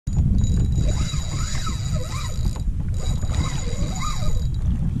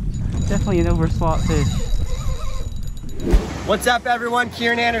definitely an overslot fish. What's up everyone,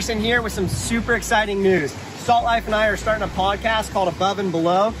 Kieran Anderson here with some super exciting news. Salt Life and I are starting a podcast called Above and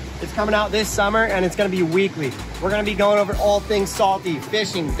Below. It's coming out this summer and it's gonna be weekly. We're gonna be going over all things salty,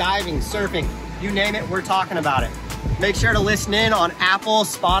 fishing, diving, surfing, you name it, we're talking about it. Make sure to listen in on Apple,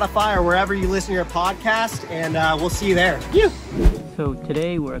 Spotify, or wherever you listen to your podcast, and we'll see you there. So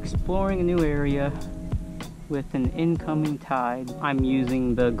today we're exploring a new area with an incoming tide. I'm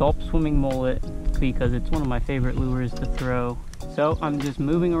using the Gulp Swimming Mullet because it's one of my favorite lures to throw. So I'm just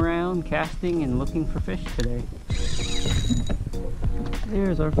moving around, casting, and looking for fish today.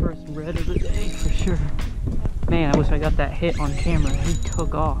 There's our first red of the day for sure. Man, I wish I got that hit on camera. He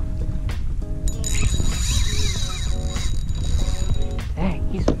took off. Dang,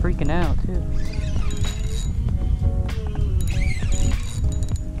 he's freaking out too.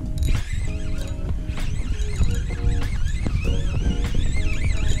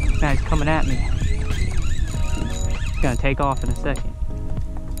 Now he's coming at me. He's gonna take off in a second.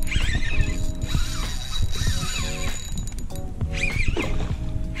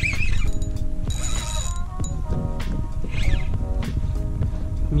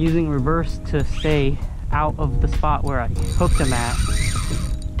 I'm using reverse to stay out of the spot where I hooked him at,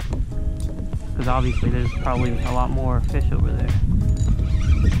 because obviously there's probably a lot more fish over there.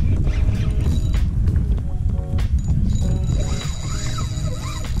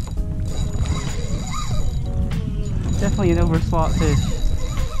 Definitely an overslot fish.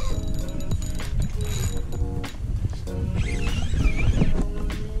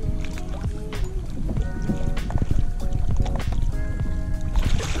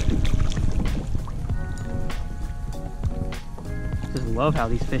 Just love how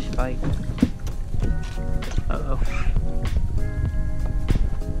these fish fight. Uh-oh.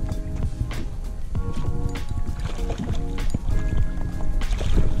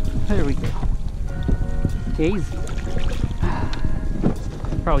 There we go. Daisy.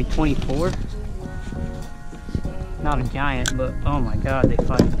 Probably 24. Not a giant, but oh my god, they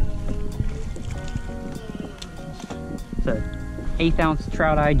fight. It's a 1/8 ounce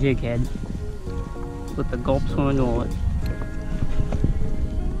trout eye jig head with the Gulp Swimming Mullet.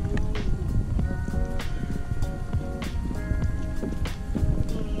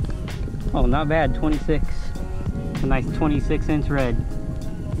 Oh, not bad, 26. A nice 26-inch red.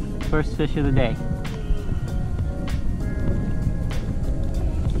 First fish of the day.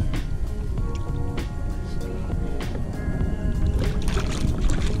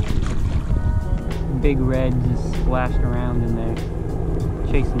 Big red just splashed around in there,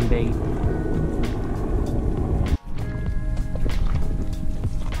 chasing bait.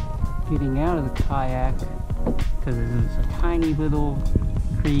 Getting out of the kayak, because it's a tiny little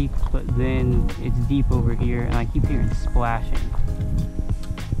creek, but then it's deep over here, and I keep hearing splashing.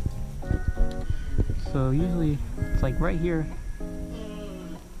 So usually it's like right here,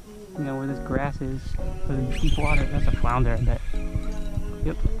 you know, where this grass is, for the deep water. That's a flounder, I bet.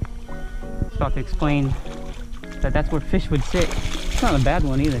 Yep. About to explain that that's where fish would sit. It's not a bad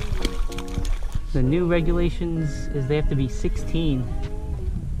one either. The new regulations is they have to be 16.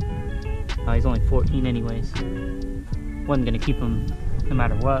 He's only 14 anyways. Wasn't gonna keep him no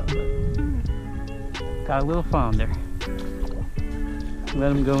matter what, but got a little flounder.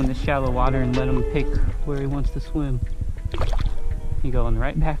 Let him go in the shallow water and let him pick where he wants to swim. He's going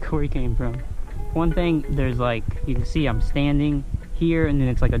right back where he came from. One thing, there's like, you can see I'm standing here, and then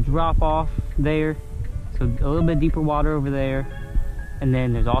it's like a drop off there, so a little bit deeper water over there, and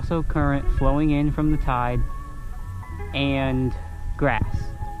then there's also current flowing in from the tide and grass.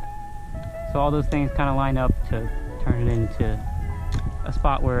 So all those things kind of line up to turn it into a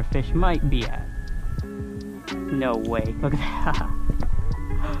spot where a fish might be at. No way, look at that.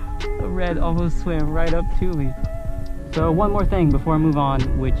 The red almost swam right up to me. So one more thing before I move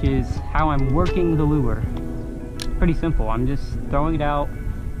on, which is how I'm working the lure. Pretty simple. I'm just throwing it out.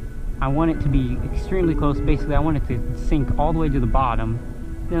 I want it to be extremely close. Basically, I want it to sink all the way to the bottom.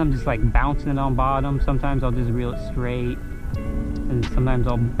 Then I'm just like bouncing it on bottom. Sometimes I'll just reel it straight, and sometimes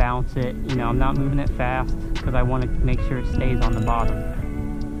I'll bounce it. You know, I'm not moving it fast because I want to make sure it stays on the bottom.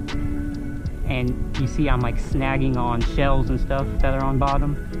 And you see I'm like snagging on shells and stuff that are on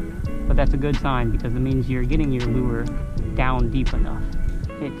bottom. But that's a good sign because it means you're getting your lure down deep enough.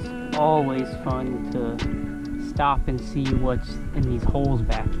 It's always fun to stop and see what's in these holes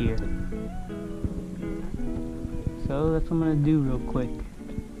back here. So that's what I'm gonna do real quick.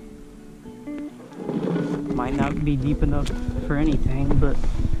 Might not be deep enough for anything, but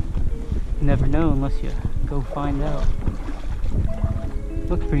you never know unless you go find out.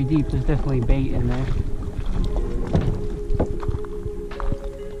 Looks pretty deep. There's definitely bait in there.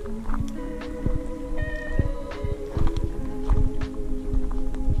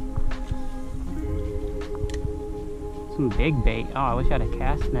 some big bait. Oh, I wish I had a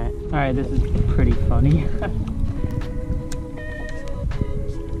cast net. All right, this is pretty funny.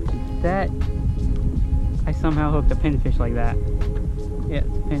 That, I somehow hooked a pinfish like that. Yeah,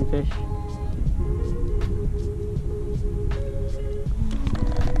 it's a pinfish.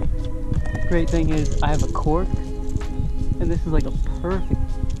 Great thing is I have a cork, and this is like a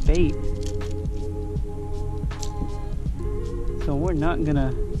perfect bait. So we're not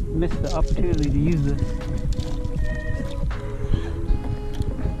gonna miss the opportunity to use this.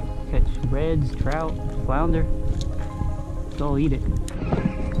 Catch reds, trout, flounder. Go eat it.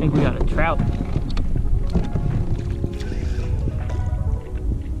 I think we got a trout.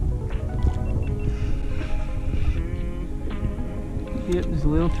 Yep, there's a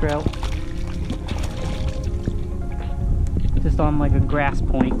little trout. Just on like a grass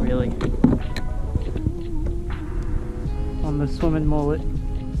point, really. On the swimming mullet.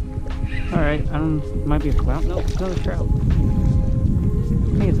 Alright, might be a clown. Nope, it's another trout.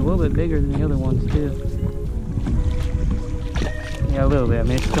 I think it's a little bit bigger than the other ones too. Yeah, a little bit. I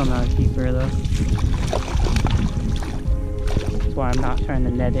mean, it's still not a keeper though. That's why I'm not trying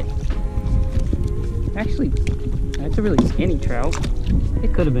to net it. Actually, that's a really skinny trout.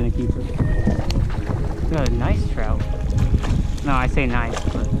 It could have been a keeper. We got a nice trout. No, I say nice,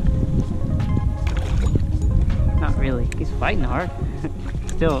 but not really. He's fighting hard.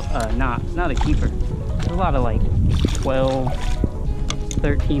 Still, not a keeper. There's a lot of like 12,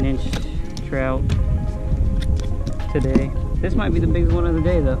 13-inch trout today. This might be the biggest one of the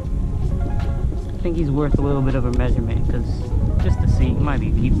day, though. I think he's worth a little bit of a measurement, because just to see, he might be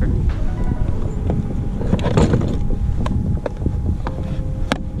a keeper.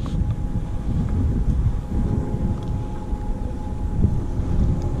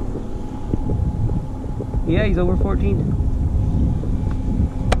 Yeah, he's over 14.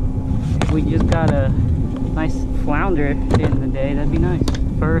 If we just got a nice flounder at the end of the day, that'd be nice.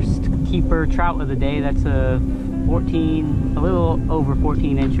 First keeper trout of the day. That's a 14, a little over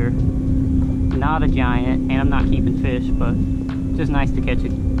 14 incher. Not a giant, and I'm not keeping fish, but just nice to catch a,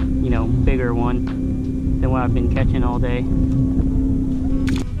 you know, bigger one than what I've been catching all day.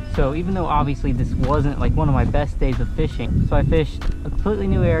 So even though obviously this wasn't like one of my best days of fishing, so I fished a completely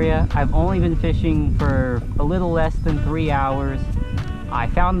new area. I've only been fishing for a little less than 3 hours. I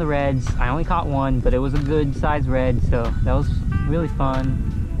found the reds. I only caught one, but it was a good size red, so that was really fun.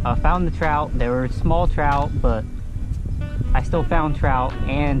 Found the trout. They were small trout, but I still found trout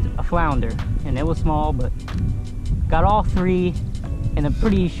and a flounder, and it was small, but got all three in a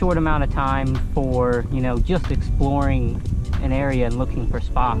pretty short amount of time for, you know, just exploring an area and looking for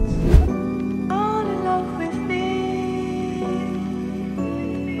spots.